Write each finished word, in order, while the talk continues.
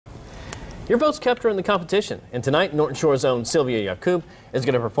Your votes kept her in the competition, and tonight Norton Shores' own Sylvia Yacoub is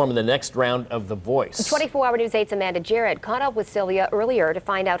going to perform in the next round of The Voice. 24 Hour News 8's Amanda Jarrett caught up with Sylvia earlier to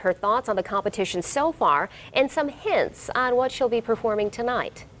find out her thoughts on the competition so far and some hints on what she'll be performing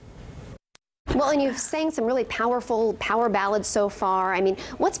tonight. Well, and you've sang some really powerful power ballads so far. I mean,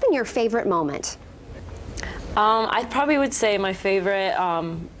 what's been your favorite moment? I probably would say my favorite,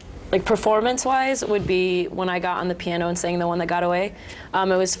 like performance-wise, would be when I got on the piano and sang The One That Got Away.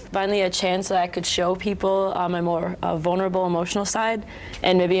 It was finally a chance that I could show people my more vulnerable, emotional side,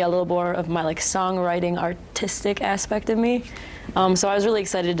 and maybe a little more of my like songwriting, artistic aspect of me. So I was really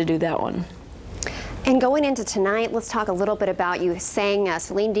excited to do that one. And going into tonight, let's talk a little bit about you sang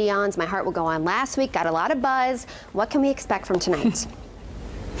Celine Dion's "My Heart Will Go On" last week. Got a lot of buzz. What can we expect from tonight?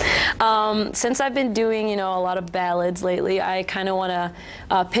 Since I've been doing, a lot of ballads lately, I kind of want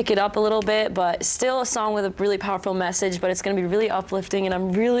to pick it up a little bit, but still a song with a really powerful message, but it's going to be really uplifting, and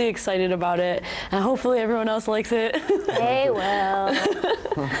I'm really excited about it, and hopefully everyone else likes it. They will.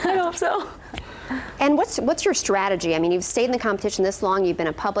 I hope so. And what's your strategy? I mean, you've stayed in the competition this long, you've been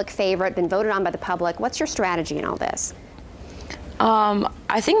a public favorite, been voted on by the public. What's your strategy in all this?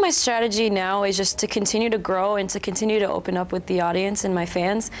 I think my strategy now is just to continue to grow and to continue to open up with the audience and my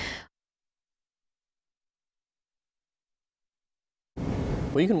fans.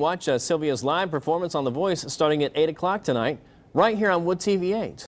 Well, you can watch Sylvia's live performance on The Voice starting at 8 o'clock tonight, right here on Wood TV 8.